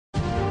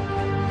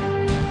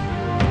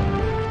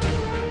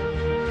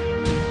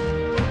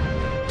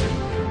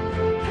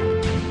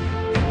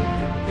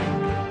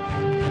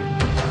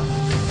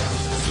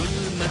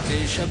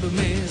शब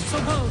में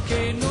सुबह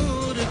के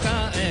नूर का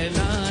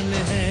ऐलान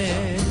है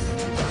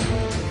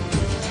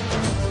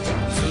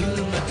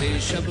जुल्मते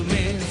शब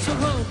में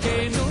सुबह के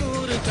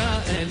नूर का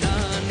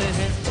ऐलान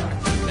है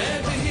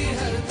नैब ही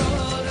हर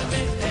दौर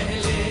में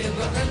अहले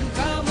वतन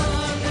का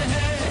मान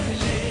है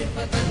अहले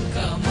वतन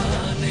का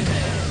मान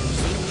है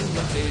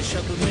जुल्मते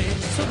शब में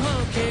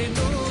सुबह के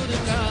नूर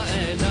का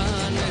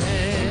ऐलान है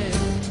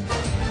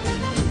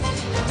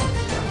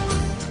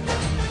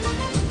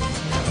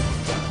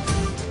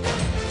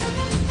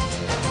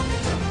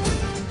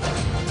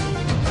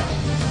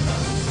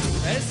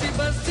ऐसी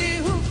बस्ती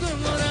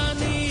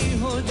हुक्मरानी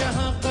हो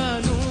जहां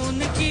कानून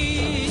की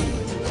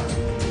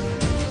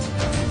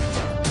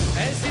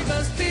ऐसी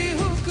बस्ती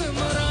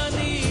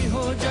हुक्मरानी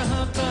हो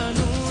जहां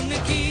कानून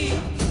की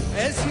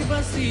ऐसी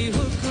बस्ती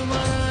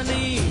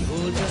हुक्मरानी हो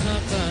जहां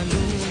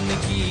कानून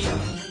की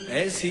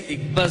ऐसी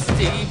एक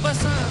बस्ती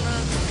बसाना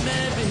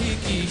नैब ही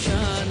की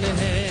शान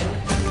है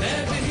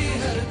नैब ही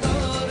हर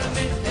दौर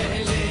में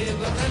अहले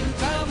वतन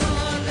का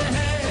मान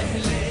है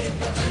अहले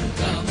वतन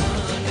का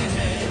मान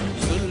है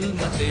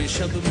जुल्मते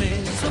शब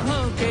में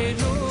सुबह के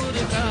नूर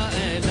का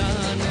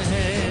ऐलान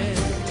है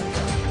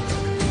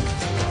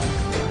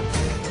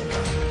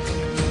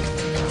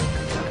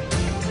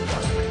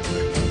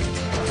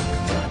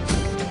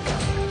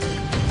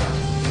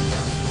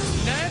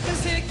नैब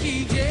से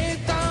कीजिए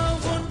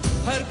ताउन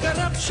हर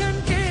करप्शन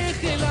के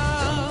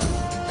खिलाफ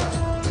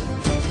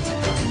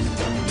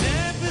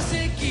नैब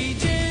से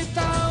कीजिए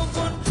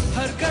ताउन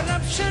हर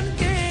करप्शन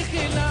के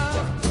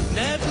खिलाफ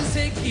नैब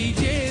से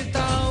कीजिए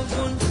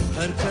ताउन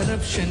हर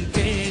करप्शन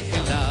के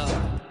खिलाफ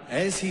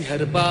ऐसी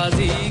हर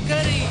बाजी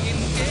करी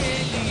इनके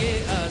लिए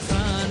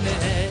आसान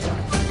है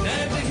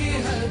नैब ही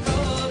हर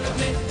दौर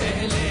में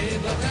अहले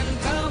वतन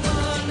का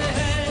मान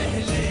है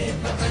अहले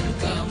वतन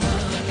का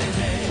मान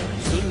है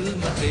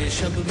जुल्मते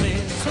शब में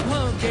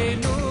सुबह के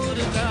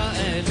नूर का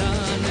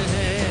ऐलान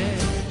है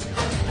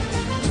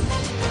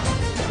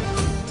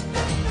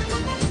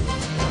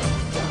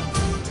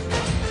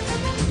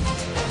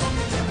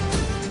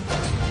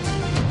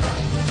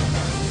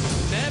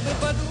नैब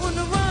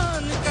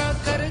बदउनवान का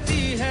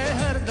करती है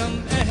हरदम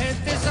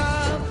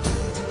एहतिसाब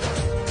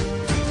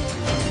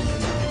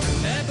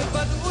नैब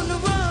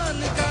बदउनवान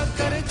का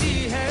करती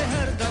है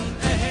हरदम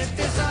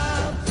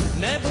एहतिसाब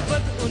नैब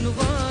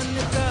बदउनवान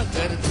का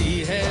करती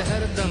है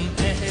हरदम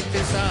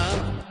एहतिसाब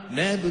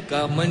नैब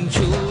का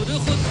मंशूर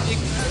खुद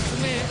एक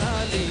नज़्म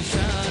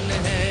आलीशान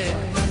है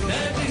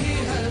नैब ही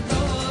हर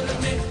दौर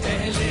में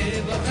अहले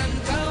वतन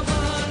का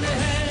मान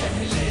है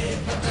अहले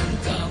वतन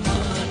का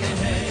मान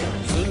है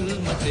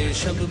जुल्मते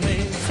शब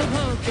में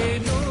सुबह के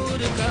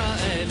नूर का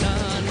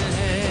ऐलान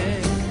है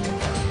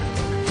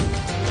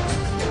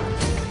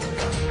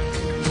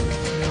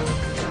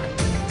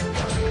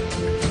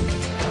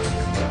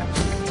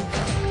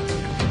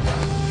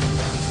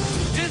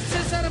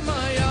जिससे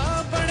सरमाया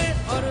बढ़े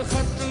और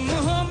खत्म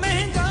हो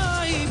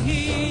महंगाई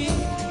भी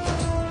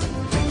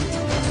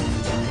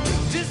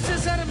जिससे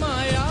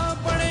सरमाया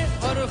बढ़े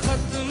और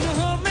खत्म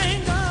हो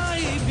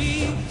महंगाई भी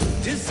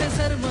जिससे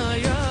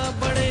सरमाया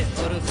बढ़े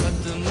और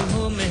खत्म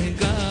हो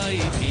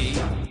महंगाई भी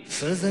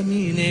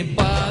सरज़मीने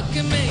पाक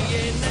में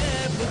ये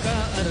नैब का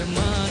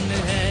अरमान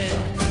है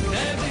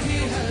नैब ही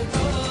हर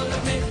दौर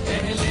में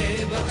अहले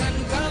वतन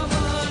का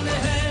मान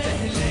है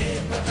अहले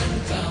वतन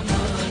का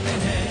मान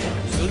है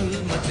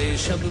जुल्मते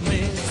शब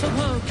में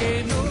सुबह के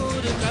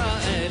नूर का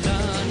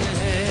ऐलान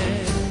है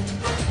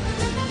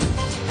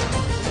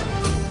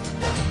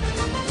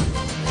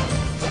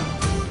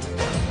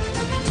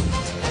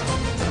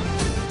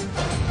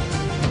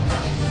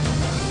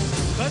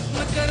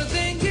खत्म कर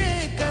देंगे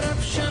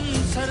करप्शन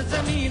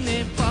सरजमीने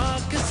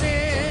पाक से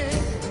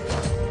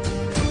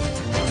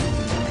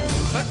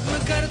खत्म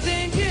कर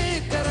देंगे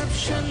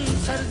करप्शन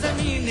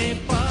सरजमीने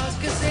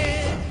पाक से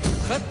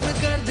खत्म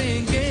कर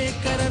देंगे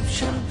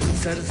करप्शन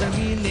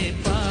सरजमीने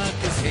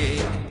पाक से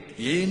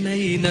ये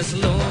नई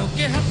नस्लों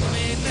के हक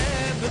में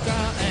नैब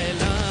का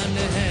ऐलान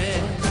है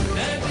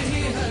नैब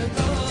ही हर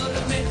दौर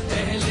में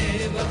अहले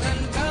वतन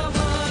का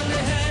मान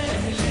है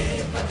अहले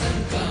वतन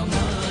का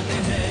मान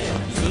है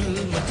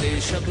जुल्मते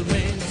शब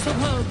में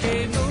सुबह के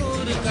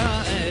नूर का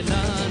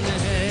ऐलान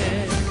है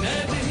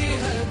नैब ही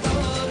हर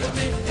दौर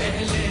में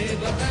अहले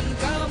वतन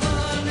का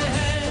मान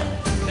है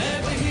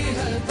नैब ही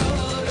हर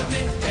दौर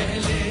में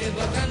अहले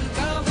वतन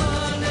का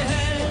मान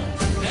है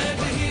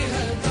नैब ही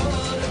हर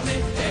दौर में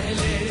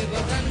अहले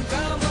वतन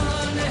का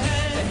मान है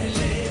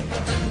अहले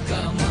वतन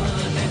का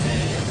मान है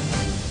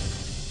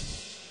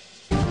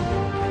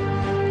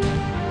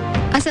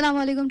अस्सलाम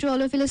वालेकुम to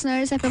all of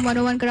listeners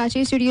FM101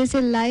 Karachi studio से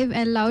लाइव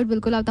एंड लाउड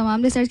बिल्कुल आप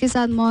तमाम लिसनर्स के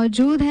साथ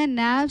मौजूद हैं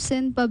नैब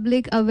सिंध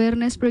पब्लिक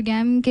अवेयरनेस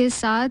प्रोग्राम के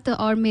साथ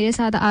और मेरे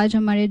साथ आज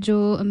हमारे जो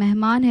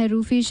मेहमान हैं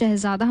रूफी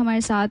शहजादा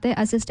हमारे साथ है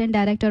असिस्टेंट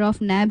डायरेक्टर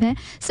ऑफ नैब है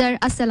सर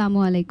अस्सलाम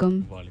वालेकुम।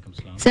 वालेकुम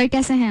सलाम सर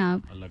कैसे हैं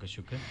आप? अल्लाह का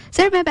शुक्र।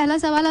 सर मैं पहला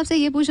सवाल आपसे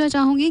ये पूछना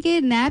चाहूँगी कि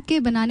नैब के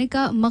बनाने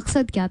का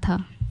मकसद क्या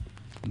था?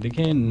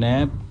 देखें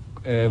नैब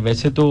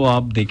वैसे तो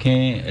आप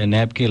देखें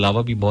नैब के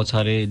अलावा भी बहुत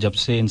सारे जब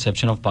से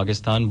इंसेप्शन ऑफ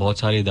पाकिस्तान बहुत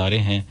सारे इदारे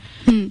हैं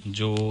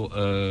जो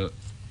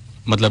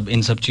मतलब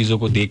इन सब चीज़ों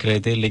को देख रहे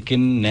थे,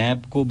 लेकिन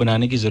नैब को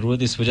बनाने की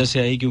ज़रूरत इस वजह से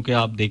आई क्योंकि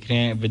आप देख रहे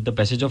हैं with the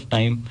passage of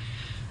time,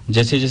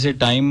 जैसे जैसे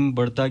टाइम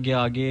बढ़ता गया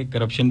आगे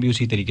करप्शन भी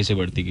उसी तरीके से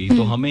बढ़ती गई।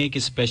 तो हमें एक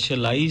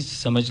स्पेशलाइज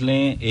समझ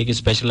लें, एक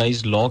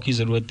स्पेशलाइज लॉ की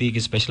ज़रूरत थी, एक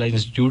स्पेशलाइज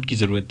इंस्टीट्यूट की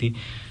ज़रूरत थी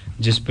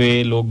जिस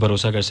पे लोग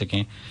भरोसा कर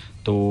सकें।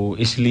 तो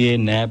इसलिए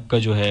नैब का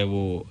जो है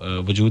वो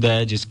वजूद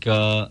आया,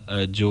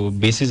 जिसका जो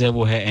बेसिस है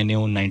वो है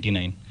NAO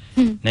 99,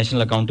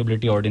 नेशनल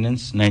अकाउंटेबिलिटी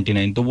ऑर्डिनेंस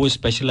 99। तो वो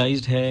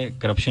स्पेशलाइज्ड है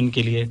करप्शन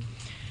के लिए,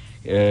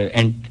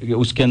 एंड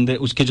उसके अंदर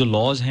उसके जो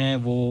लॉज हैं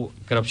वो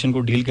करप्शन को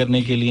डील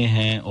करने के लिए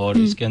हैं, और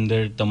इसके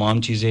अंदर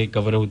तमाम चीज़ें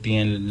कवर होती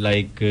हैं,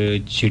 like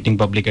cheating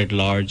public at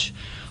large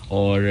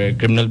और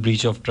क्रिमिनल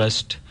ब्रीच ऑफ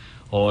ट्रस्ट,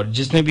 और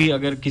जिसने भी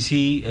अगर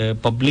किसी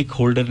पब्लिक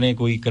होल्डर ने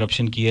कोई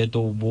करप्शन की है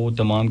तो वो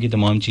तमाम की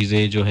तमाम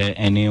चीज़ें जो है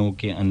NAO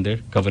के अंदर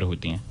कवर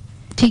होती हैं।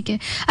 ठीक है।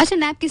 अच्छा,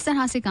 नैब किस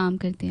तरह से काम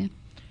करती है?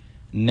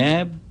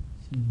 नैब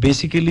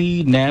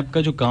बेसिकली, नैब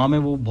का जो काम है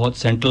वो बहुत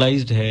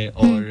सेंट्रलाइज्ड है,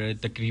 और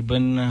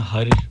तकरीबन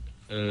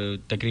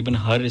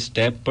हर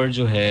स्टेप पर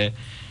जो है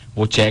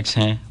वो चेक्स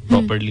हैं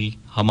प्रॉपरली।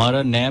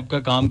 हमारा नैब का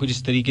काम कुछ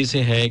इस तरीके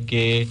से है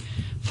कि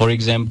फॉर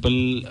एग्जांपल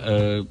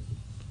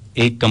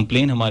एक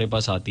कंप्लेन हमारे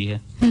पास आती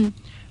है,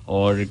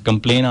 और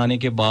कंप्लेन आने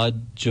के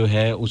बाद जो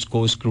है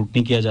उसको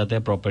स्क्रूटनी किया जाता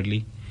है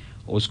प्रॉपरली,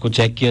 उसको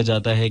चेक किया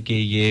जाता है कि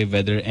ये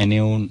वेदर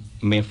NAO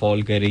में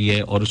फॉल कर रही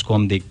है, और उसको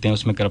हम देखते हैं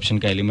उसमें करप्शन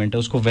का एलिमेंट है,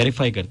 उसको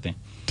वेरीफाई करते हैं।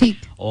 ठीक।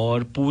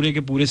 और पूरे के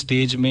पूरे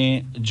स्टेज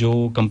में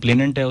जो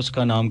कंप्लेनेंट है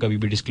उसका नाम कभी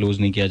भी डिस्क्लोज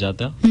नहीं किया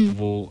जाता,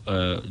 वो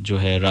जो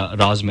है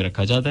राज में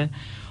रखा जाता है।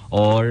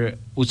 और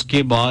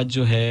उसके बाद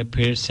जो है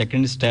फिर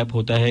सेकंड स्टेप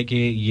होता है कि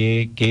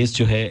ये केस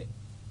जो है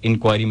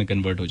इंक्वायरी में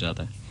कन्वर्ट हो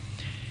जाता है।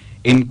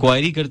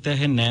 इंक्वायरी करता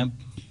है नैब,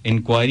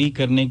 इंक्वायरी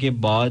करने के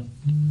बाद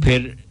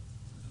फिर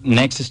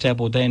नेक्स्ट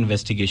स्टेप होता है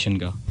इन्वेस्टिगेशन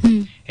का।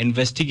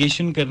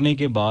 इन्वेस्टिगेशन करने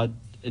के बाद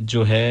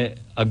जो है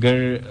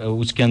अगर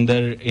उसके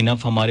अंदर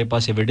इनफ हमारे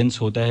पास एविडेंस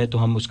होता है तो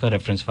हम उसका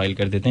रेफरेंस फाइल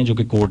कर देते हैं, जो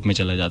कि कोर्ट में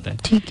चला जाता है।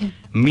 ठीक है।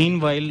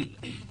 मीनवाइल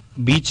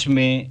बीच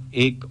में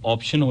एक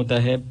ऑप्शन होता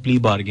है प्ली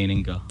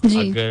बार्गेनिंग का।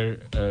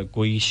 अगर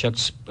कोई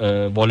शख्स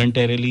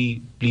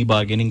वॉलंटरली प्ली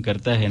बार्गेनिंग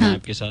करता है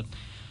नैब के साथ,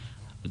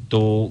 तो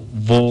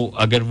वो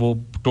अगर वो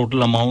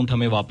टोटल अमाउंट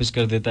हमें वापस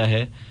कर देता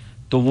है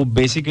तो वो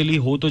बेसिकली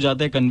हो तो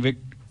जाता है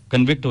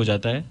कन्विक्ट हो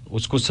जाता है,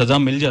 उसको सजा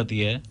मिल जाती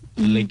है,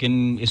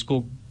 लेकिन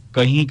इसको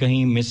कहीं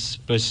कहीं मिस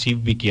परसीव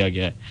भी किया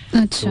गया है।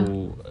 अच्छा।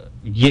 तो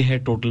ये है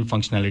टोटल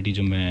फंक्शनैलिटी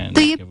जो मैं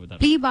तो ये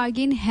प्ली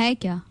बार्गेन है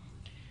क्या?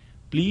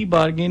 प्ली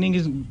बार्गेनिंग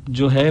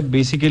जो है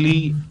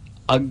बेसिकली,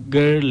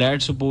 अगर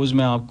लेट सपोज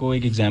मैं आपको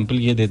एक एग्जांपल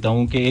ये देता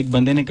हूँ कि एक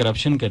बंदे ने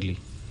करप्शन कर ली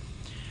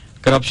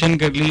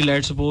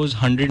लेट सपोज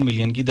 100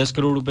 मिलियन की, 10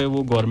 करोड़ रुपए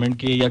वो गवर्नमेंट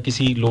के या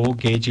किसी लोगों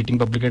के चीटिंग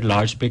पब्लिक एट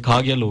लार्ज पे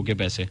खा गया लोगों के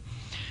पैसे।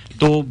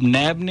 तो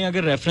नैब ने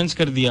अगर रेफरेंस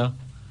कर दिया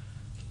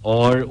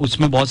और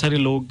उसमें बहुत सारे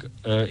लोग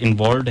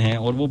इन्वॉल्व हैं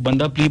और वो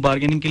बंदा प्ली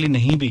बार्गेनिंग के लिए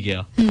नहीं भी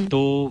गया,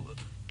 तो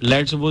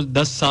लेट सपोज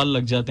 10 साल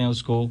लग जाते हैं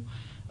उसको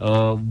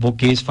वो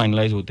केस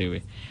फाइनलाइज होते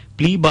हुए।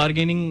 प्ली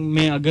बार्गेनिंग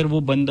में अगर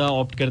वो बंदा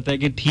ऑप्ट करता है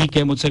कि ठीक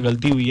है मुझसे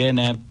गलती हुई है,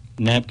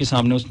 नैब के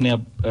सामने उसने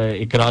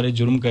इकरार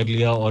जुर्म कर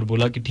लिया और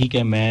बोला कि ठीक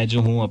है मैं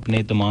जो हूँ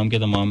अपने तमाम के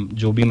तमाम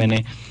जो भी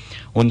मैंने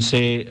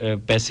उनसे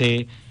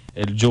पैसे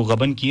जो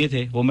गबन किए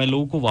थे वो मैं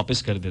लोगों को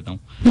वापस कर देता हूँ।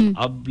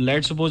 अब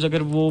लेट सपोज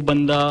अगर वो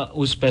बंदा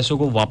उस पैसों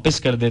को वापस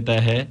कर देता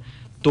है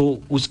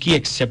तो उसकी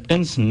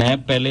एक्सेप्टेंस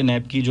नैब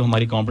की जो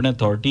हमारी कॉम्पिटेंट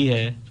अथॉरिटी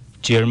है,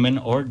 चेयरमैन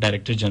और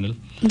डायरेक्टर जनरल,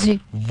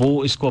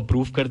 वो इसको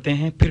अप्रूव करते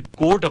हैं, फिर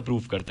कोर्ट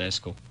अप्रूव करता है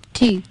इसको।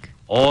 ठीक।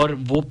 और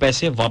वो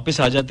पैसे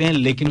वापस आ जाते हैं,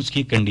 लेकिन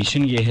उसकी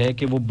कंडीशन ये है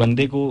कि वो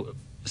बंदे को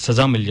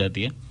सजा मिल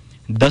जाती है।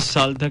 10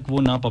 साल तक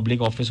वो ना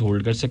पब्लिक ऑफिस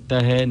होल्ड कर सकता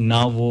है,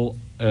 ना वो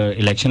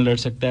इलेक्शन लड़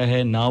सकता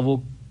है, ना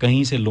वो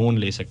कहीं से लोन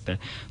ले सकता है।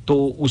 तो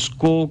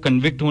उसको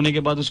कन्विक्ट होने के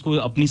बाद उसको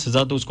अपनी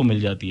सजा तो उसको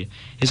मिल जाती है।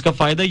 इसका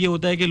फायदा ये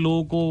होता है कि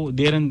लोगों को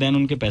देयर एंड देन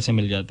उनके पैसे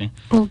मिल जाते हैं।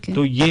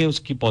 तो ये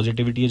उसकी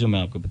पॉजिटिविटी है जो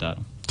मैं आपको बता रहा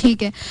हूँ।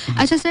 ठीक है।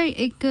 अच्छा सर,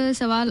 एक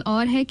सवाल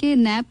और है कि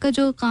नैब का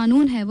जो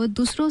कानून है वो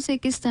दूसरों से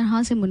किस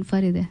तरह से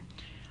मुनफरिद है?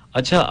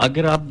 अच्छा,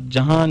 अगर आप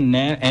जहां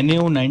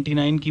NAO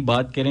 99 की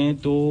बात करें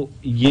तो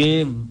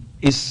ये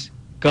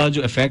इसका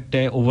जो इफेक्ट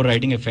है,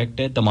 ओवरराइडिंग इफेक्ट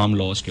है तमाम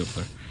लॉज के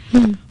ऊपर।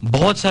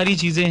 बहुत सारी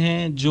चीजें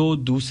हैं जो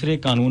दूसरे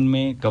कानून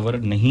में कवर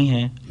नहीं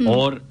हैं,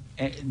 और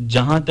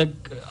जहां तक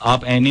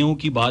आप NAO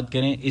की बात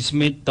करें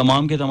इसमें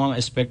तमाम के तमाम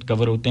एस्पेक्ट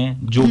कवर होते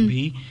हैं जो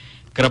भी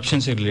करप्शन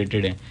से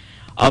रिलेटेड हैं।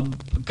 अब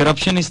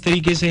करप्शन इस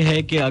तरीके से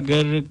है कि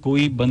अगर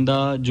कोई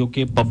बंदा जो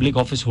कि पब्लिक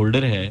ऑफिस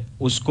होल्डर है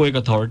उसको एक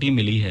अथॉरिटी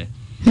मिली है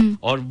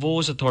और वो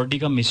उस अथॉरिटी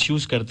का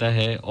मिसयूज करता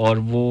है और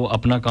वो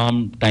अपना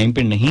काम टाइम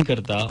पे नहीं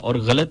करता और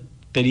गलत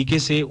तरीके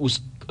से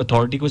उस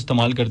अथॉरिटी को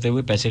इस्तेमाल करते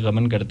हुए पैसे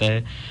गबन करता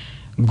है,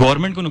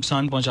 गवर्नमेंट को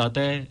नुकसान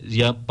पहुंचाता है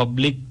या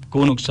पब्लिक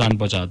को नुकसान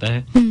पहुंचाता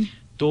है,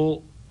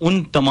 तो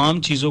उन तमाम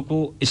चीजों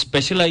को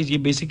स्पेशलाइज, ये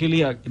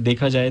बेसिकली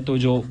देखा जाए तो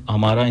जो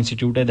हमारा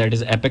इंस्टीट्यूट है दैट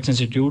इज एपेक्स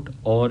इंस्टीट्यूट,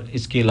 और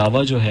इसके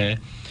अलावा जो है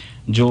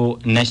जो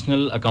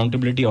नेशनल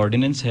अकाउंटेबिलिटी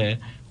ऑर्डिनेंस है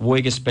वो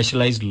एक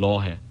स्पेशलाइज्ड लॉ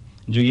है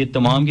जो ये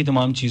तमाम की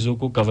तमाम चीज़ों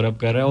को कवर अप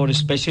कर रहा है। और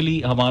स्पेशली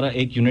हमारा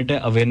एक यूनिट है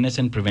अवेयरनेस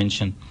एंड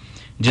प्रिवेंशन,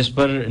 जिस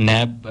पर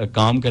नैब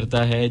काम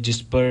करता है,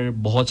 जिस पर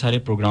बहुत सारे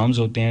प्रोग्राम्स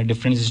होते हैं,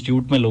 डिफरेंट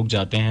इंस्टीट्यूट में लोग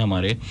जाते हैं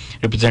हमारे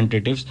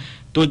रिप्रेजेंटेटिव्स।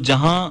 तो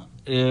जहां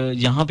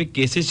यहाँ पे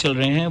केसेस चल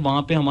रहे हैं,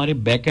 वहाँ पे हमारे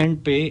बैक एंड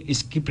पे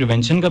इसकी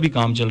प्रिवेंशन का भी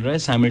काम चल रहा है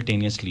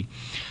साइमल्टेनियसली।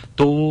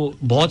 तो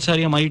बहुत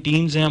सारी हमारी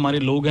टीम्स हैं, हमारे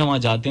लोग हैं, वहाँ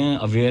जाते हैं,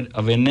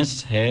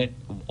 अवेयरनेस है।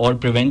 और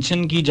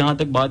प्रिवेंशन की जहाँ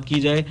तक बात की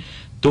जाए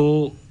तो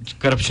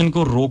करप्शन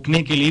को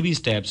रोकने के लिए भी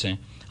स्टेप्स हैं।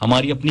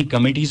 हमारी अपनी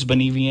कमिटीज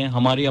बनी हुई हैं,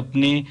 हमारे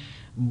अपने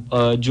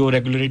जो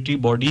रेगुलेटरी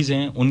बॉडीज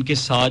हैं उनके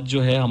साथ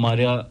जो है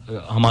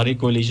हमारे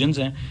कोलिशंस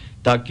हैं,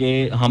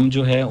 ताकि हम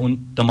जो है उन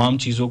तमाम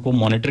चीज़ों को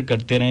मॉनिटर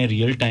करते रहें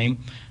रियल टाइम।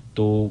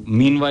 तो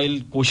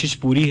मीनवाइल कोशिश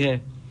पूरी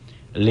है,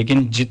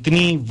 लेकिन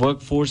जितनी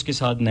वर्कफोर्स के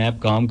साथ नैब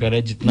काम कर रहा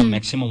है, जितना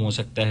मैक्सिमम हो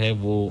सकता है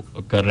वो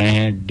कर रहे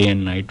हैं, डे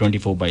एंड नाइट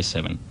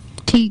 24/7।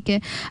 ठीक है।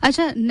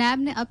 अच्छा, नैब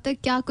ने अब तक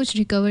क्या कुछ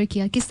रिकवर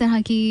किया? किस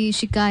तरह की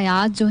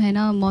शिकायत जो है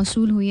ना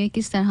मौसूल हुई है?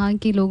 किस तरह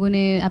के लोगों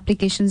ने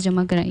एप्लीकेशंस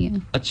जमा कराई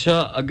हैं? अच्छा,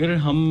 अगर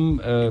हम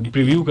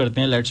प्रीव्यू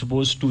करते हैं, लेट्स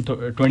सपोज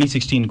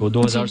 2016 को,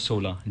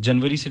 2016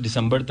 जनवरी से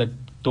दिसंबर तक,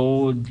 तो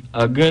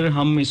अगर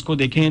हम इसको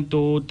देखें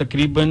तो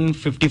तकरीबन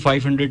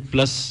 5500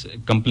 प्लस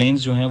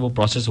कंप्लेंट्स जो हैं वो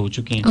प्रोसेस हो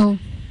चुकी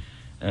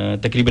हैं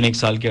तकरीबन 1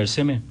 साल के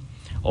अरसे में,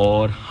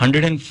 और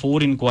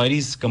 104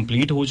 इंक्वायरीज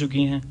कंप्लीट हो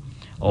चुकी हैं,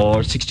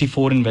 और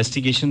 64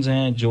 इन्वेस्टिगेशंस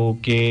हैं जो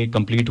कि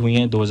कंप्लीट हुई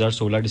हैं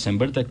 2016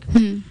 दिसंबर तक।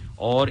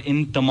 और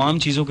इन तमाम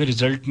चीज़ों के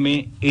रिजल्ट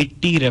में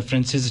 80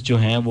 रेफरेंसेस जो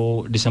हैं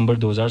वो दिसंबर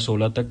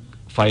 2016 तक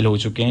फाइल हो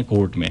चुके हैं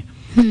कोर्ट में।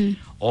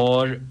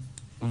 और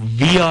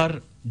VR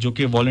जो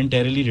कि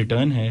वॉलंटरीली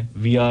रिटर्न है,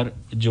 VR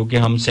जो कि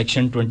हम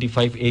सेक्शन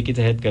 25A के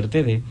तहत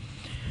करते थे,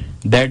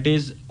 दैट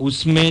इज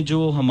उसमें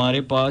जो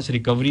हमारे पास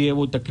रिकवरी है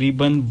वो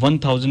तकरीबन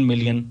 1000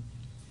 मिलियन,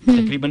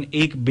 तकरीबन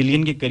 1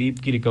 बिलियन के करीब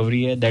की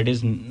रिकवरी है, दैट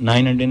इज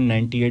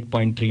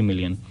 998.3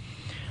 मिलियन।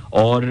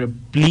 और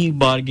प्ली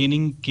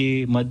बार्गेनिंग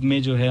के मद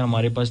में जो है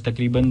हमारे पास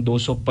तकरीबन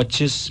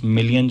 225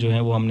 मिलियन जो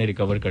है वो हमने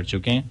रिकवर कर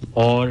चुके हैं,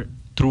 और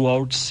थ्रू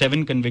आउट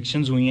 7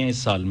 कन्विक्शंस हुई हैं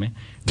इस साल में,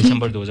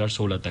 दिसंबर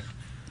 2016 तक।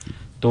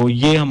 तो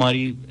ये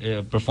हमारी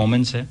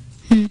परफॉर्मेंस है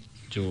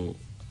जो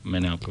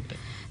मैंने आपको बताया।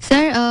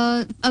 सर,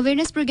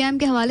 अवेयरनेस प्रोग्राम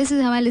के हवाले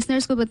से हमारे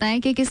लिसनर्स को बताएं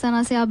कि किस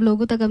तरह से आप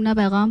लोगों तक अपना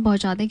पैगाम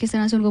पहुंचाते हैं, किस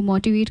तरह से उनको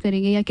मोटिवेट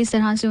करेंगे, या किस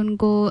तरह से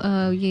उनको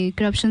ये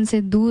करप्शन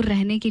से दूर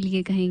रहने के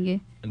लिए कहेंगे?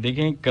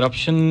 देखें,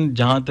 करप्शन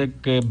जहाँ तक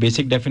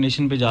बेसिक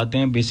डेफिनेशन पे जाते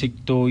हैं, बेसिक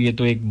तो ये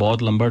तो एक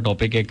बहुत लंबा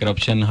टॉपिक है।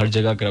 करप्शन हर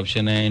जगह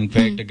करप्शन है।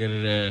 इनफैक्ट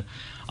अगर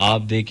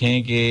आप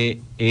देखें कि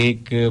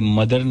एक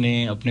मदर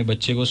ने अपने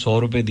बच्चे को 100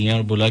 रुपए दिए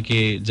और बोला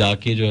कि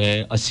जाके जो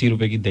है 80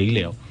 रुपए की दही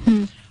ले आओ,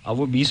 अब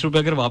वो 20 रुपए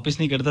अगर वापस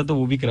नहीं करता तो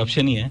वो भी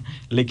करप्शन ही है,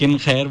 लेकिन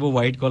खैर वो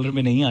वाइट कॉलर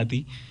में नहीं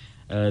आती।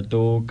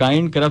 तो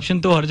काइंड करप्शन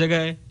तो हर जगह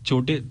है,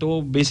 छोटे।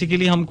 तो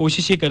बेसिकली हम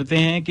कोशिश ये करते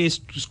हैं कि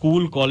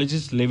स्कूल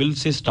कॉलेजेस लेवल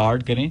से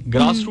स्टार्ट करें।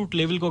 ग्रास रूट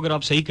लेवल को अगर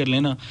आप सही कर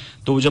लेना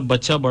तो जब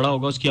बच्चा बड़ा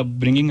होगा, उसकी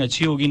अपब्रिंगिंग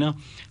अच्छी होगी ना,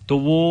 तो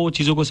वो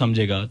चीज़ों को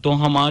समझेगा। तो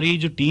हमारी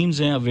जो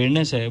टीम्स हैं,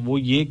 अवेयरनेस है, वो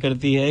ये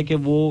करती है कि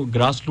वो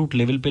ग्रास रूट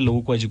लेवल पे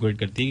लोगों को एजुकेट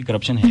करती है कि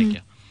करप्शन है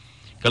क्या।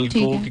 कल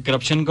को कि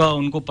करप्शन का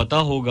उनको पता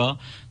होगा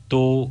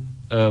तो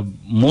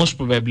मोस्ट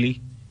प्रोबेबली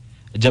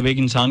जब एक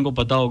इंसान को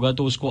पता होगा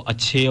तो उसको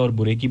अच्छे और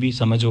बुरे की भी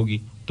समझ होगी।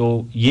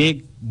 तो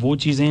ये वो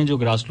चीज़ें हैं जो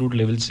ग्रास रूट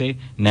लेवल से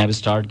नैब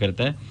स्टार्ट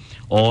करता है।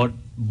 और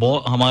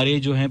हमारे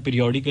जो हैं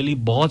पीरियोडिकली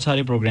बहुत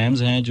सारे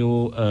प्रोग्राम्स हैं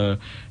जो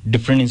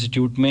डिफरेंट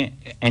इंस्टीट्यूट में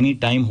एनी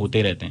टाइम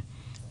होते रहते हैं,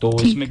 तो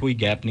इसमें कोई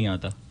गैप नहीं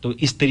आता। तो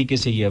इस तरीके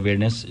से ये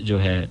अवेयरनेस जो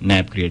है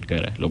नैब क्रिएट कर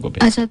रहा है लोगों पे।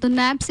 अच्छा, तो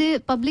नैब से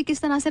पब्लिक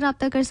किस तरह से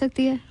राब्ता कर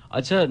सकती है?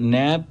 अच्छा,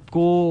 नैब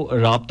को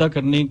राब्ता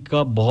करने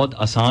का बहुत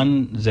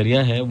आसान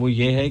जरिया है, वो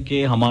ये है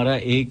कि हमारा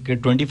एक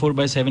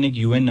 24/7 एक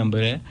UN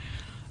नंबर है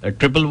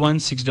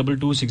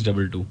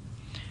 111-622-622,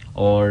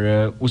 और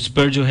उस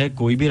पर जो है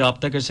कोई भी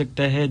राब्ता कर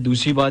सकता है।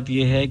 दूसरी बात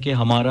ये है कि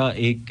हमारा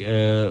एक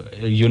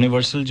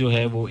यूनिवर्सल जो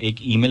है वो एक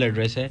ईमेल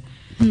एड्रेस है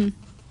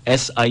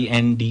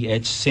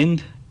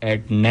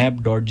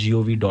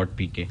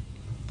sindh@nab.gov.pk।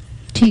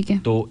 ठीक है।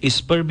 तो इस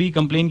पर भी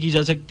कंप्लेन की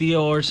जा सकती है।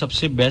 और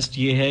सबसे बेस्ट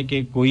ये है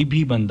कि कोई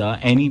भी बंदा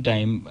एनी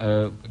टाइम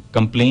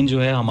कंप्लेन जो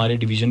है हमारे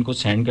डिवीजन को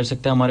सेंड कर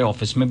सकता है, हमारे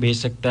ऑफिस में भेज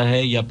सकता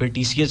है, या फिर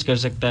TCS कर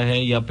सकता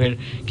है, या फिर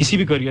किसी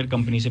भी करियर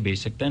कंपनी से भेज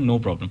सकता है, नो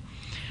प्रॉब्लम।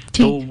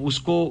 तो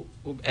उसको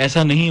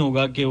ऐसा नहीं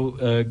होगा कि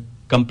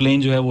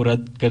कंप्लेन जो है वो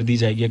रद्द कर दी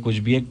जाएगी या कुछ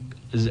भी।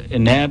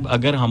 नैब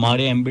अगर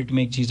हमारे एम्बिट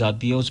में एक चीज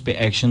आती है उस पर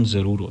एक्शन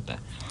जरूर होता है।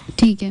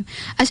 ठीक है।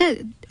 अच्छा,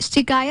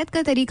 शिकायत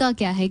का तरीका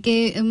क्या है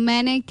कि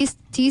मैंने किस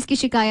चीज़ की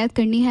शिकायत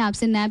करनी है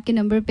आपसे? नैब के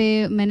नंबर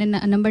पे मैंने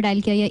नंबर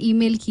डायल किया या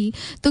ईमेल की,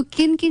 तो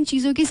किन किन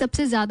चीज़ों की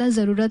सबसे ज़्यादा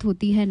ज़रूरत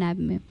होती है नैब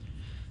में?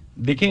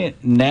 देखें,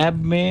 नैब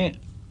में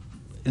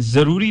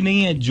ज़रूरी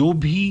नहीं है जो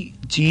भी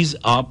चीज़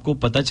आपको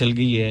पता चल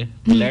गई है,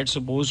 लेट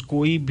सपोज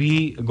कोई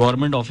भी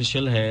गवर्नमेंट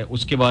ऑफिशियल है,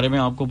 उसके बारे में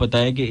आपको पता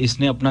है कि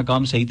इसने अपना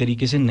काम सही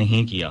तरीके से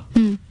नहीं किया।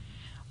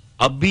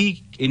 अब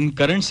भी इन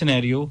करंट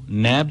सिनेरियो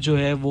नैब जो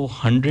है वो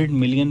 100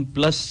 मिलियन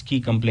प्लस की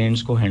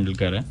कंप्लेंट्स को हैंडल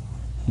कर रहा है,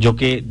 जो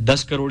कि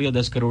 10 करोड़ या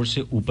 10 करोड़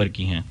से ऊपर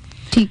की हैं।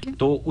 ठीक है।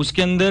 तो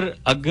उसके अंदर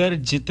अगर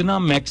जितना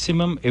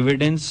मैक्सिमम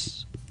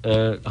एविडेंस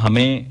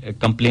हमें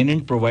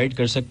कंप्लेनेंट प्रोवाइड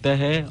कर सकता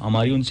है।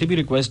 हमारी उनसे भी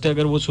रिक्वेस्ट है,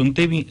 अगर वो सुन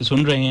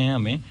रहे हैं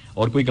हमें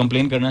और कोई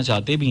कंप्लेन करना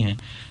चाहते भी हैं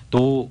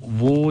तो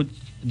वो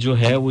जो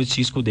है वो इस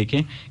चीज़ को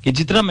देखें कि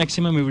जितना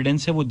मैक्सिमम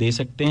एविडेंस है वो दे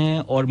सकते हैं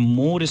और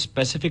मोर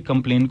स्पेसिफिक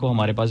कंप्लेन को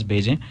हमारे पास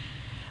भेजें।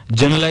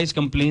 जनरलाइज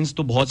कंप्लेंट्स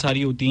तो बहुत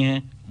सारी होती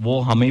हैं, वो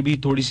हमें भी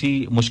थोड़ी सी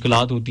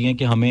मुश्किलात होती हैं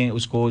कि हमें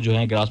उसको जो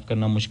है ग्रास्प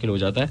करना मुश्किल हो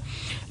जाता है।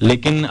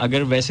 लेकिन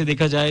अगर वैसे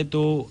देखा जाए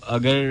तो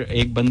अगर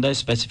एक बंदा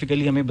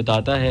स्पेसिफिकली हमें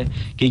बताता है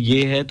कि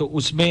ये है तो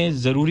उसमें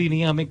ज़रूरी नहीं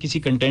है, हमें किसी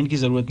कंटेंट की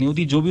ज़रूरत नहीं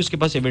होती। जो भी उसके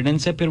पास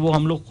एविडेंस है फिर वो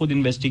हम लोग खुद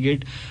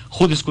इन्वेस्टिगेट,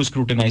 खुद इसको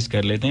स्क्रूटिनाइज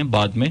कर लेते हैं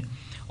बाद में।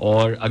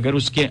 और अगर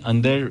उसके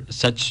अंदर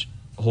सच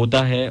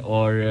होता है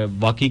और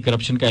बाकी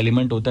करप्शन का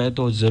एलिमेंट होता है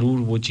तो ज़रूर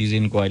वो चीज़ें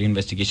इंक्वायरी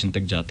इन्वेस्टिगेशन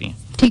तक जाती हैं।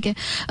 ठीक है।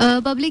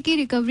 पब्लिक की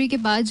रिकवरी के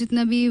बाद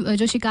जितना भी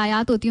जो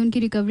शिकायत होती है उनकी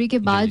रिकवरी के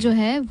बाद जो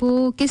है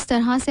वो किस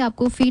तरह से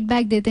आपको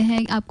फीडबैक देते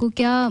हैं? आपको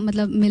क्या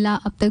मतलब मिला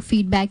अब तक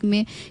फीडबैक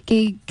में कि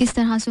किस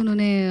तरह से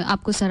उन्होंने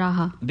आपको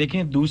सराहा?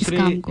 देखें,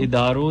 दूसरे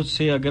इदारों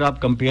से अगर आप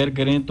कंपेयर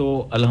करें तो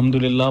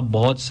अल्हम्दुलिल्लाह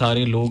बहुत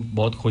सारे लोग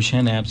बहुत खुश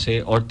हैं नैब से,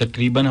 और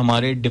तकरीबन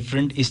हमारे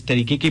डिफरेंट इस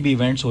तरीके के भी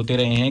इवेंट्स होते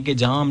रहे हैं कि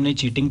जहां हमने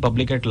चीटिंग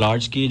पब्लिक एट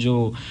लार्ज की जो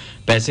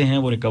पैसे हैं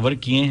वो रिकवर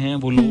किए हैं,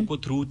 वो लोगों को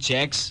थ्रू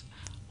चेक्स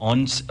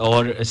ऑन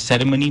और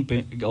सेरेमनी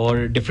पे,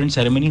 और डिफरेंट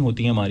सेरेमनी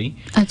होती है हमारी।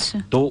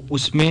 अच्छा। तो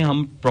उसमें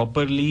हम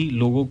प्रॉपरली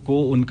लोगों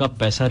को उनका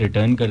पैसा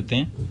रिटर्न करते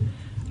हैं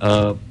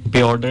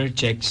पे ऑर्डर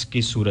चेक्स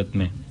की सूरत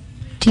में।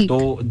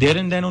 तो देयर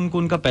एंड देन उनको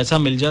उनका पैसा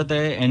मिल जाता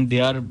है and they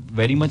are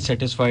very much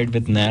satisfied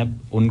with नैब।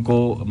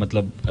 उनको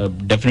मतलब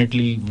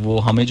डेफिनेटली वो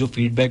हमें जो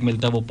फीडबैक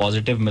मिलता है वो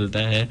पॉजिटिव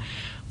मिलता है,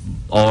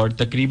 और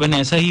तकरीबन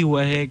ऐसा ही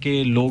हुआ है कि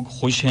लोग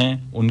खुश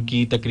हैं,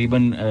 उनकी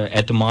तकरीबन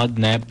एतमाद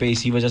नैब पे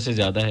इसी वजह से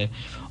ज़्यादा है।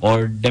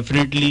 और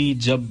डेफिनेटली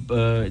जब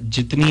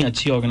जितनी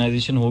अच्छी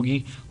ऑर्गेनाइजेशन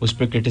होगी उस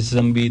पर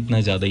क्रिटिसिज्म भी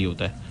इतना ज़्यादा ही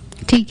होता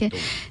है। ठीक है।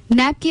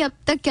 नैब की अब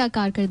तक क्या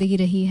कारकर्दगी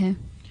रही है?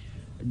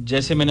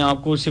 जैसे मैंने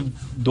आपको सिर्फ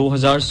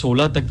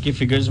 2016 तक के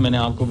फिगर्स मैंने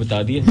आपको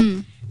बता दिए।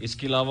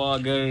 इसके अलावा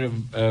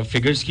अगर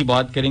फिगर्स की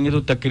बात करेंगे तो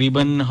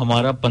तकरीबन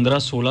हमारा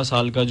 15-16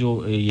 साल का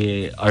जो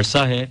ये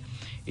अरसा है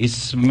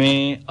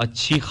इसमें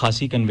अच्छी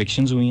खासी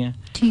कन्विक्शंस हुई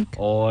हैं,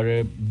 और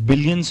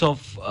बिलियंस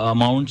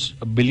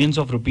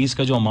ऑफ रुपीस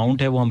का जो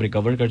अमाउंट है वो हम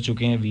रिकवर कर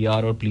चुके हैं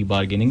वीआर और प्ली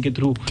बार्गेनिंग के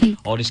थ्रू,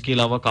 और इसके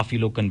अलावा काफी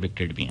लोग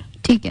कन्विक्टेड भी हैं।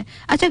 ठीक है।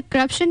 अच्छा,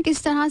 करप्शन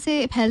किस तरह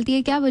से फैलती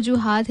है? क्या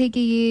वजूहात है कि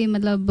ये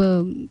मतलब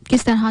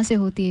किस तरह से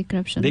होती है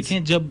करप्शन?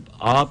 देखें, जब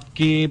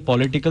आपके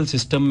पॉलिटिकल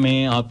सिस्टम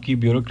में, आपकी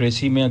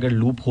ब्यूरोक्रेसी में अगर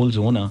लूप होल्स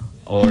हो ना,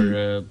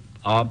 और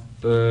आप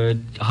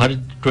हर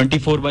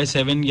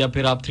 24/7 या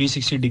फिर आप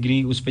 360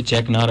 डिग्री उस पे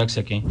चेक ना रख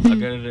सकें,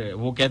 अगर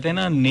वो कहते हैं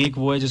ना नेक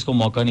वो है जिसको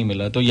मौका नहीं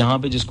मिला, तो यहाँ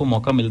पे जिसको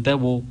मौका मिलता है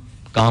वो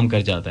काम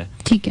कर जाता है।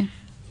 ठीक है।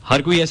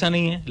 हर कोई ऐसा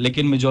नहीं है,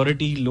 लेकिन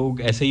मेजॉरिटी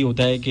लोग ऐसे ही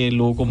होता है कि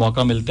लोगों को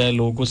मौका मिलता है,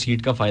 लोगों को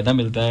सीट का फायदा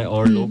मिलता है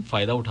और लोग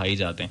फायदा उठाई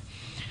जाते हैं।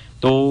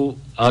 तो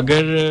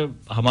अगर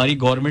हमारी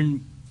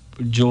गवर्नमेंट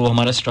जो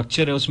हमारा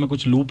स्ट्रक्चर है उसमें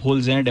कुछ लूप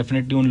होल्स हैं,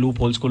 डेफिनेटली उन लूप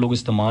होल्स को लोग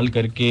इस्तेमाल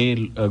करके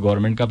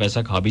गवर्नमेंट का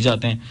पैसा खा भी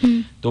जाते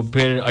हैं। तो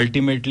फिर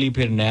अल्टीमेटली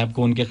फिर नैब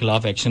को उनके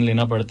खिलाफ एक्शन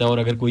लेना पड़ता है, और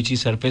अगर कोई चीज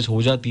सरफेस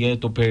हो जाती है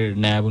तो फिर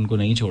नैब उनको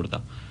नहीं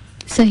छोड़ता।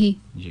 सही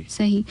जी,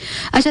 सही।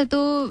 अच्छा,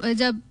 तो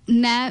जब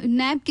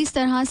नैब किस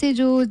तरह से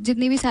जो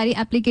जितनी भी सारी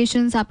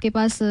एप्लीकेशंस आपके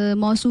पास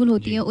मौसूल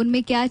होती हैं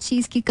उनमें क्या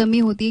चीज़ की कमी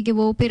होती है कि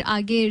वो फिर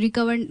आगे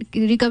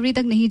रिकवरी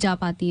तक नहीं जा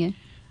पाती हैं?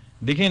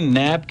 देखिए,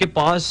 नैब के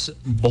पास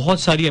बहुत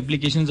सारी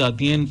एप्लीकेशंस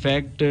आती हैं।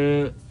 इनफैक्ट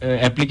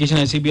एप्लीकेशन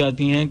ऐसी भी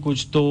आती हैं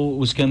कुछ तो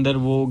उसके अंदर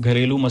वो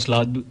घरेलू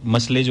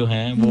मसले जो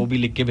हैं वो भी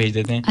लिख के भेज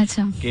देते हैं।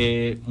 अच्छा।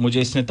 कि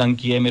मुझे इसने तंग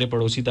किया है, मेरे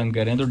पड़ोसी तंग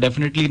कर रहे हैं, तो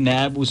डेफिनेटली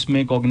नैब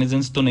उसमें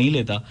कॉग्निजेंस तो नहीं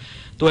लेता।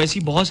 तो ऐसी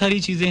बहुत सारी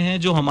चीजें हैं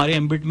जो हमारे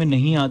एम्बिट में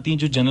नहीं आती,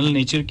 जो जनरल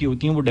नेचर की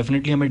होती हैं, वो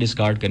डेफिनेटली हमें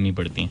डिस्कार्ड करनी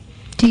पड़ती हैं।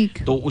 ठीक।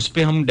 तो उस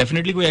पे हम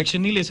डेफिनेटली कोई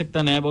एक्शन नहीं ले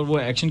सकता नैब, और वो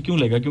एक्शन क्यों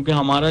लेगा? क्योंकि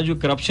हमारा जो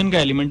करप्शन का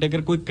एलिमेंट है,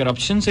 अगर कोई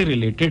करप्शन से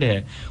रिलेटेड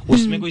है,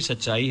 उसमें कोई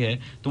सच्चाई है,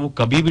 तो वो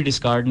कभी भी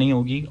डिस्कार्ड नहीं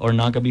होगी और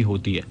ना कभी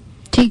होती है।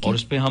 ठीक है। और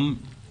उस पे हम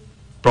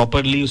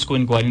प्रॉपरली उसको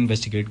इंक्वायरी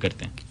इन्वेस्टिगेट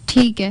करते हैं।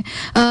 ठीक है।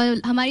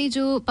 हमारी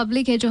जो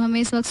पब्लिक है जो हमें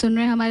इस वक्त सुन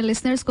रहे हैं, हमारे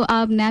लिसनर्स को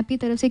आप नैब की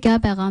तरफ से क्या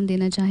पैगाम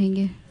देना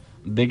चाहेंगे?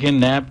 देखिए,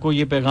 नैब को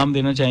ये पैगाम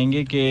देना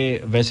चाहेंगे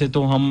कि वैसे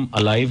तो हम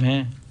अलाइव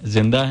हैं,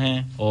 जिंदा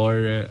हैं,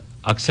 और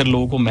अक्सर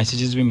लोगों को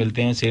मैसेजेस भी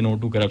मिलते हैं से नो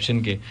टू करप्शन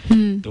के।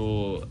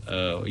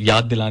 तो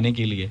याद दिलाने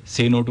के लिए,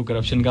 से नो टू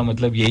करप्शन का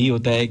मतलब यही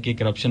होता है कि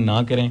करप्शन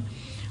ना करें।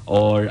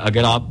 और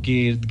अगर आपके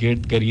इर्द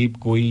गिर्द करीब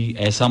कोई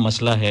ऐसा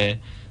मसला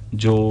है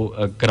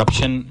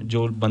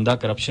जो बंदा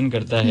करप्शन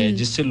करता है,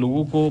 जिससे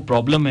लोगों को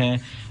प्रॉब्लम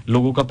है,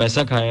 लोगों का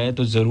पैसा खाया है,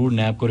 तो जरूर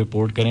नैब को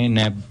रिपोर्ट करें।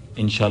 नैब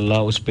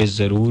इंशाल्लाह उस पर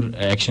जरूर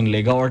एक्शन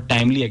लेगा और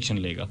टाइमली एक्शन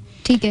लेगा।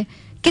 ठीक है।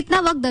 कितना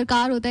वक्त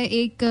दरकार होता है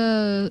एक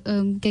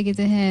क्या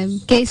कहते हैं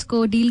केस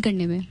को डील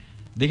करने में?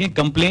 देखिए,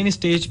 कंप्लेन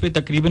स्टेज पे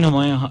तकरीबन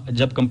हमारे यहाँ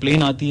जब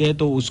कंप्लेन आती है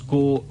तो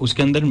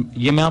उसके अंदर,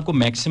 ये मैं आपको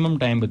मैक्सिमम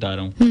टाइम बता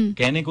रहा हूँ,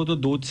 कहने को तो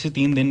 2 से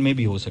 3 दिन में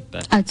भी हो सकता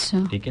है।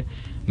 अच्छा। ठीक है।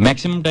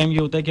 मैक्सिमम टाइम ये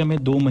होता है कि हमें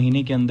 2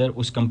 महीने के अंदर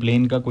उस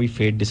कंप्लेन का कोई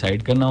फेट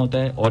डिसाइड करना होता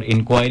है, और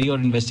इंक्वायरी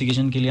और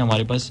इन्वेस्टिगेशन के लिए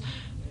हमारे पास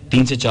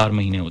 3 से 4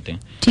 महीने होते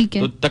हैं। ठीक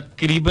है। तो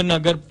तकरीबन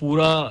अगर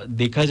पूरा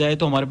देखा जाए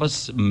तो हमारे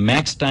पास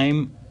मैक्स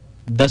टाइम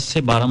 10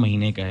 से 12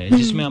 महीने का है,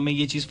 जिसमें हमें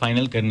ये चीज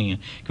फाइनल करनी है,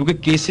 क्योंकि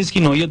केसेस की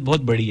नौयत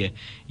बहुत बड़ी है।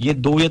 ये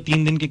 2 या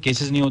 3 दिन के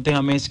केसेस नहीं होते,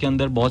 हमें इसके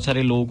अंदर बहुत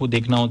सारे लोगों को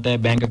देखना होता है,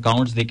 बैंक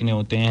अकाउंट्स देखने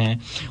होते हैं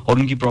और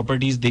उनकी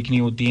प्रॉपर्टीज देखनी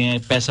होती हैं,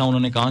 पैसा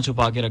उन्होंने कहाँ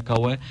छुपा के रखा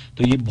हुआ है।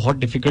 तो ये बहुत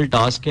डिफिकल्ट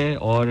टास्क है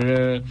और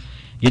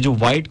ये जो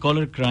वाइट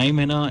कॉलर क्राइम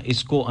है ना,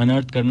 इसको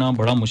अनर्थ करना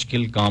बड़ा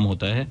मुश्किल काम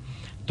होता है।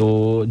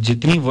 तो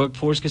जितनी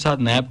वर्कफोर्स के साथ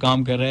नैब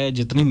काम कर रहा है,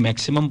 जितनी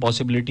मैक्सिमम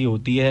पॉसिबिलिटी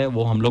होती है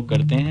वो हम लोग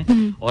करते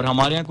हैं। और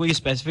हमारे यहाँ कोई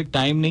स्पेसिफिक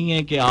टाइम नहीं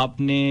है कि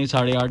आपने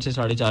 8:30 से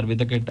 4:30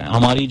 बजे तक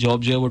हमारी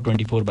जॉब जो है वो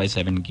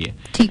 24/7 की है।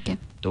 ठीक है।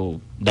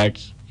 तो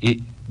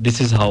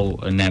this is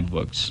how NAB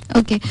works.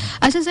 Okay.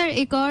 अच्छा सर,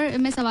 एक और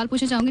मैं सवाल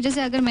पूछना चाहूंगी,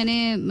 जैसे अगर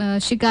मैंने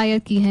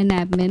शिकायत की है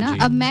नैब में ना,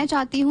 अब मैं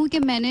चाहती हूँ कि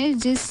मैंने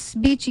जिस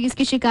भी चीज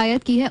की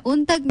शिकायत की है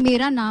उन तक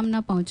मेरा नाम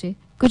ना पहुंचे,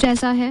 कुछ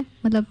ऐसा है?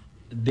 मतलब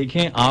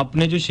देखें,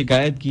 आपने जो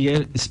शिकायत की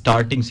है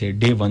स्टार्टिंग से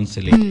डे 1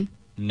 से लेकर,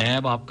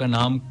 नैब आपका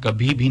नाम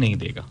कभी भी नहीं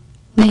देगा,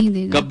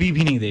 कभी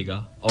भी नहीं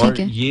देगा। और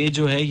ये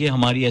जो है ये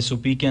हमारी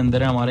एसओपी के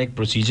अंदर है, हमारा एक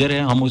प्रोसीजर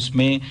है,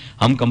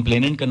 हम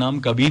कंप्लेनेंट का नाम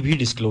कभी भी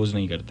डिस्क्लोज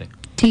नहीं करते।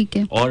 ठीक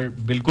है। और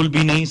बिल्कुल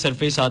भी नहीं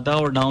सरफेस आता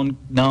और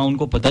ना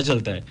उनको पता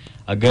चलता है।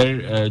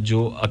 अगर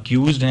जो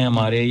अक्यूज्ड हैं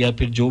हमारे या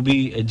फिर जो भी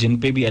जिन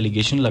पे भी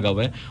एलिगेशन लगा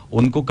हुआ है,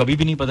 उनको कभी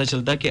भी नहीं पता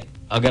चलता कि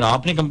अगर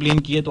आपने कंप्लेन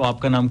की है तो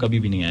आपका नाम कभी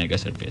भी नहीं आएगा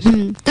सरफेस।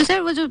 तो सर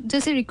वो जो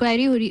जैसे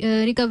रिकवरी हो रही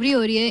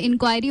है,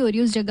 इंक्वायरी हो रही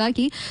है उस जगह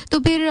की, तो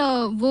फिर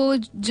वो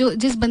जो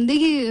जिस बंदे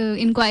की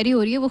इंक्वायरी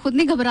हो रही है वो खुद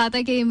नहीं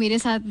घबराता कि मेरे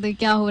साथ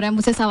क्या हो रहा है,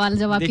 मुझसे सवाल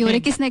जवाब क्यों हो रहे,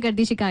 किसने कर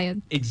दी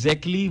शिकायत?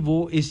 एग्जैक्टली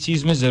वो इस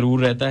चीज में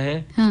जरूर रहता है।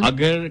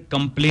 अगर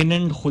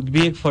कंप्लेनेंट खुद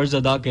भी एक फर्ज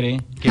अदा करें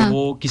कि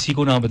वो किसी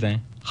को ना बताएं,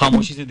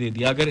 खामोशी से दे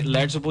दिया। अगर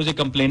लेट सपोज एक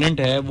कंप्लेनेंट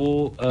है,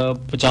 वो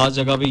 50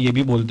 जगह पे ये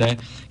भी बोलता है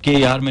कि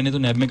यार मैंने तो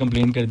नैब में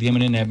कंप्लेन कर दिया,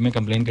 मैंने नैब में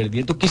कंप्लेन कर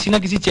दिया, तो किसी ना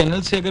किसी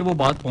चैनल से अगर वो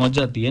बात पहुंच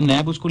जाती है,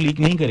 नैब उसको लीक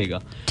नहीं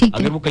करेगा।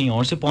 अगर वो कहीं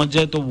और से पहुंच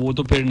जाए तो वो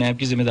तो फिर नैब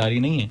की जिम्मेदारी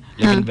नहीं है।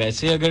 लेकिन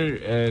वैसे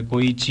अगर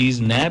कोई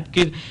चीज नैब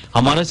के,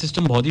 हमारा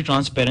सिस्टम बहुत ही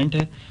ट्रांसपेरेंट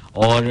है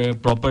और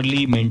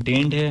प्रॉपरली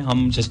मेंटेन्ड है,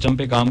 हम सिस्टम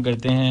पे काम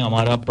करते हैं,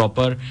 हमारा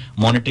proper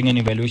monitoring and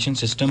evaluation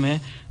system है।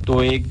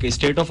 तो एक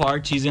स्टेट ऑफ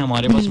आर्ट चीजें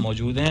हमारे पास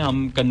मौजूद हैं,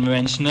 हम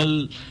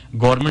कन्वेंशनल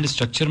गवर्नमेंट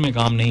स्ट्रक्चर में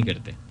काम नहीं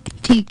करते।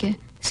 ठीक है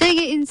सर,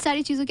 ये इन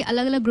सारी चीज़ों के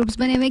अलग अलग ग्रुप्स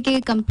बने हुए कि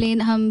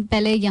कंप्लेन हम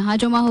पहले यहाँ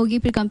जमा होगी,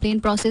 फिर कंप्लेन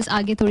प्रोसेस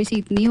आगे थोड़ी सी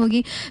इतनी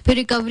होगी, फिर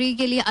रिकवरी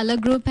के लिए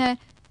अलग ग्रुप है?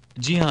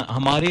 जी हाँ,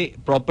 हमारे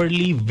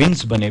प्रॉपरली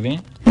विंग्स बने हुए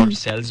हैं और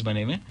सेल्स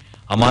बने हुए हैं।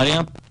 हमारे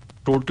यहाँ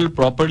टोटल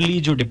प्रॉपरली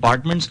जो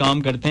डिपार्टमेंट्स काम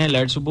करते हैं,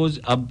 लेट्स सपोज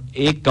अब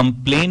एक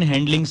कंप्लेन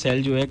हैंडलिंग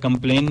सेल जो है,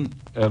 कंप्लेन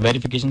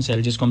वेरिफिकेशन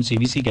सेल जिसको हम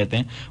सीवीसी कहते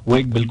हैं, वो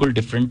एक बिल्कुल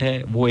डिफरेंट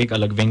है, वो एक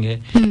अलग विंग है।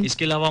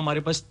 इसके अलावा हमारे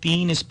पास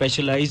 3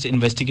 स्पेशलाइज्ड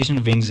इन्वेस्टिगेशन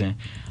विंग्स हैं,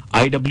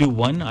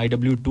 IW1,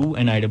 IW2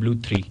 एंड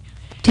IW3।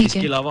 इसके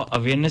अलावा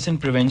अवेयरनेस एंड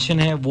प्रिवेंशन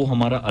है, वो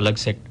हमारा अलग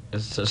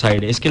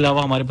साइड है। इसके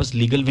अलावा हमारे पास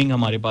लीगल विंग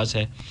हमारे पास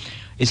है,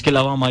 इसके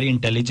अलावा हमारी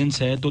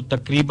इंटेलिजेंस है। तो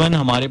तकरीबन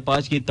हमारे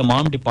पास ये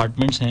तमाम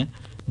डिपार्टमेंट्स हैं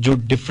जो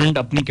डिफरेंट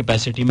अपनी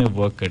कैपेसिटी में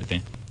वर्क करते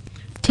हैं।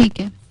 ठीक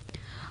है।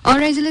 और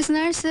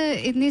लिसनर्स,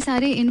 इतनी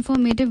सारी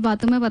इंफॉर्मेटिव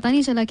बातों में पता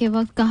नहीं चला कि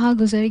वक्त कहाँ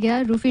गुजर गया।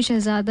 रूफी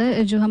शहजादा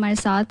जो हमारे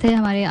साथ है,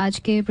 हमारे आज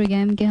के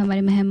प्रोग्राम के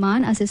हमारे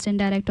मेहमान, असिस्टेंट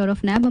डायरेक्टर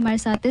ऑफ नैब हमारे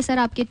साथ है। सर,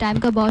 आपके टाइम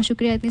का बहुत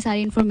शुक्रिया, इतनी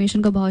सारी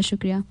इन्फॉर्मेशन का बहुत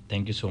शुक्रिया।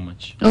 Thank you so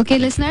much. Okay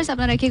listeners,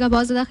 अपना रखिएगा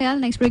बहुत ज़्यादा ख्याल।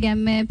 नेक्स्ट प्रोग्राम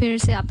में फिर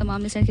से आप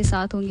तमाम लिसनर के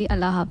साथ होंगी।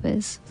 अल्लाह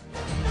हाफिज़।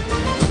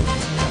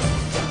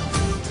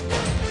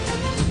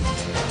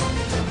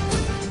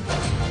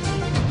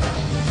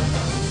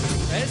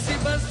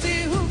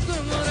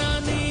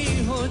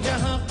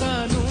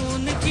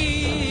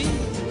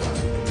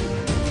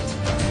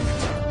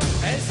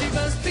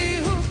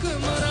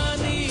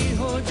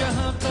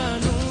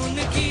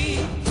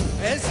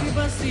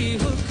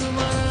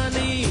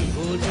 हुक्मरानी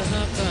हो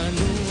जहाँ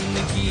कानून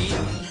की,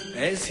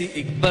 ऐसी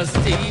एक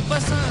बस्ती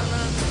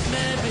बसाना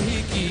नैब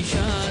ही की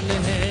शान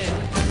है।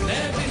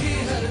 नैब ही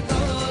हर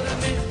दौर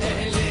में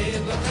अहले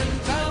वतन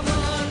का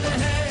मान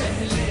है,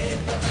 अहले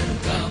वतन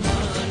का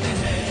मान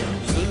है।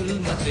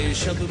 जुल्मते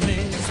शब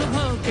में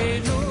सुबह के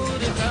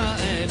नूर का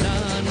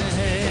ऐलान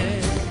है।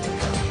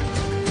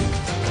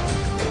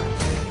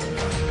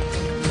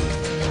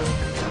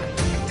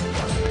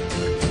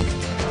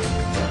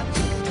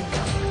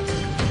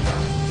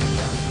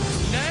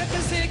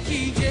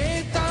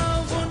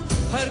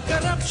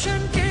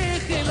 करप्शन के